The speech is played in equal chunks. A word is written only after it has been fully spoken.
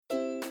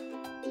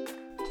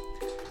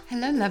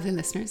Hello, lovely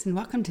listeners, and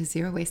welcome to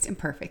Zero Waste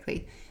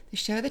Imperfectly, the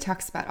show that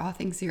talks about all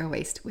things zero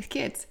waste with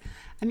kids.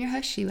 I'm your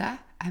host,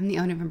 Sheila. I'm the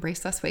owner of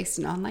Embrace Less Waste,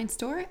 an online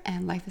store,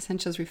 and Life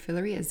Essentials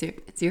Refillery,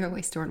 a zero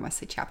waste store in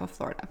Wesley Chapel,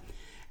 Florida.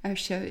 Our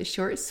show is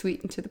short,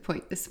 sweet, and to the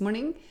point. This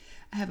morning,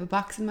 I have a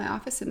box in my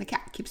office, and the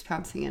cat keeps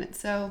pouncing in it,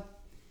 so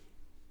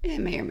it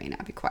may or may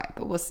not be quiet,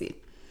 but we'll see.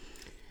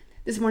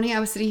 This morning, I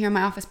was sitting here in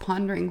my office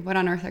pondering what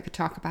on earth I could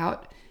talk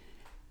about,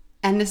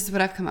 and this is what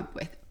I've come up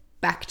with.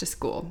 Back to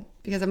school,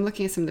 because I'm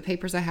looking at some of the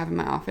papers I have in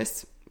my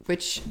office,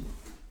 which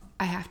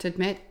I have to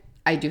admit,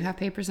 I do have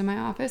papers in my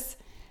office,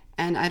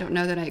 and I don't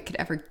know that I could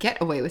ever get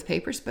away with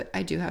papers, but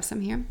I do have some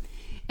here.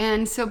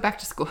 And so back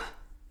to school.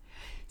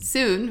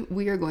 Soon,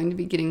 we are going to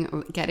be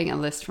getting a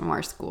list from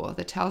our school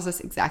that tells us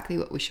exactly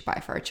what we should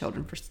buy for our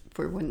children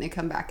for when they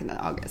come back in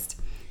August.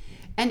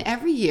 And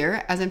every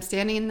year, as I'm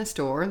standing in the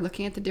store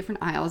looking at the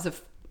different aisles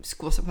of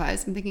school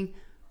supplies, I'm thinking,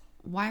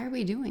 why are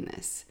we doing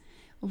this?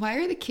 Why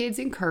are the kids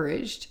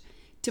encouraged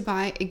to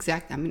buy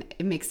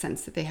it makes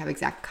sense that they have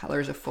exact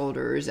colors of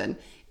folders and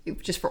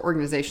just for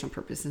organizational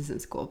purposes in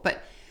school.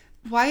 But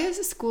why is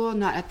a school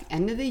not at the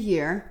end of the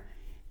year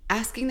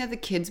asking that the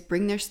kids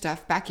bring their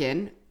stuff back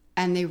in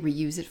and they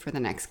reuse it for the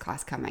next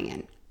class coming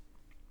in?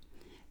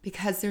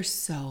 Because there's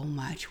so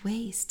much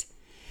waste.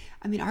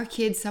 I mean, our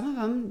kids, some of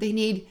them, they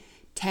need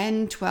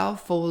 10, 12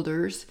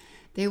 folders.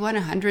 They want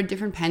 100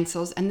 different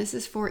pencils. And this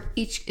is for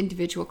each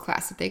individual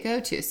class that they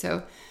go to.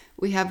 So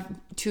we have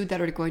two that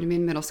are going to be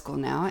in middle school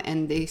now,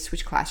 and they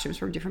switch classrooms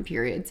for different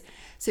periods.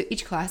 So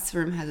each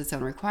classroom has its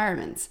own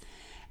requirements.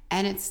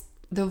 And it's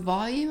the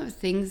volume of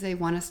things they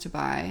want us to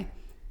buy,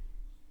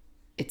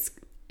 it's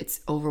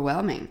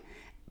overwhelming.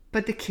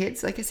 But the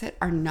kids, like I said,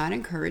 are not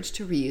encouraged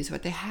to reuse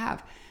what they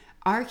have.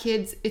 Our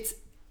kids,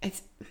 I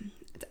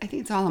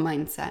think it's all a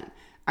mindset.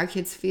 Our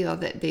kids feel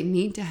that they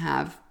need to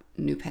have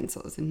new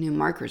pencils and new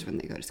markers when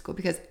they go to school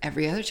because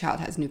every other child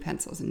has new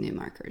pencils and new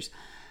markers.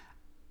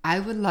 I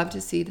would love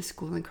to see the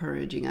school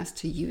encouraging us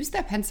to use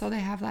that pencil they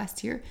have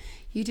last year.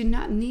 You do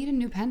not need a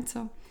new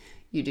pencil.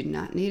 You do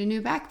not need a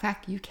new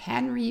backpack. You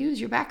can reuse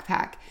your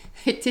backpack.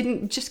 It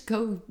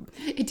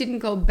didn't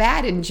go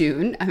bad in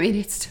June. I mean,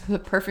 it's still a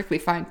perfectly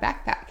fine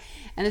backpack.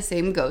 And the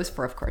same goes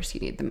for, of course,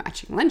 you need the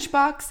matching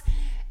lunchbox.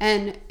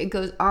 And it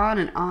goes on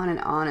and on and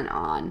on and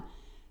on.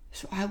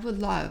 So I would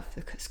love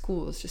the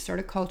schools to start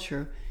a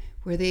culture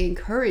where they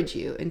encourage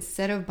you,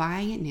 instead of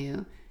buying it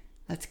new,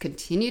 let's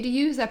continue to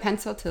use that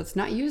pencil till it's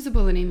not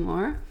usable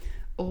anymore.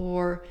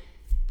 Or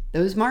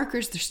those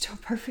markers, they're still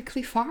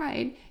perfectly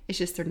fine. It's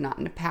just they're not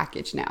in a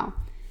package now.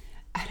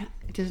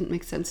 It doesn't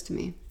make sense to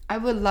me. I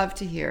would love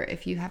to hear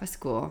if you have a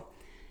school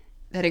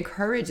that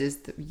encourages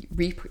the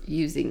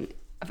reusing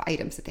of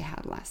items that they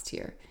had last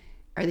year.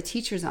 Are the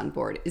teachers on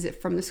board? Is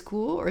it from the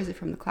school or is it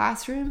from the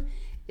classroom?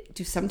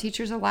 Do some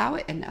teachers allow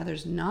it and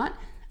others not?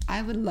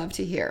 I would love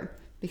to hear,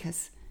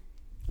 because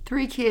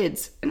 3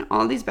 kids and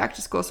all these back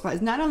to school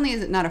supplies, not only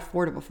is it not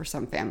affordable for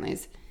some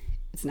families,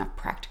 it's not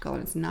practical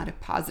and it's not a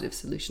positive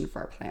solution for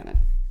our planet.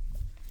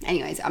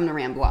 Anyways, I'm gonna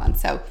ramble on,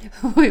 so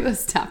we will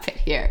stop it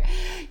here.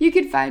 You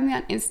can find me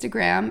on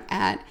Instagram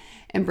at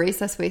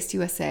Embrace Less Waste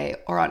USA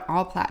or on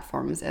all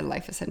platforms at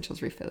Life Essentials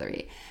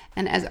Refillery.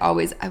 And as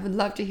always, I would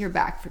love to hear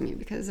back from you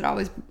because it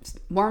always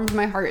warms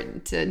my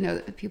heart to know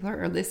that people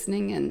are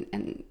listening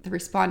and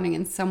responding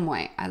in some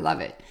way. I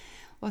love it.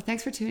 Well,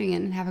 thanks for tuning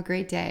in and have a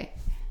great day.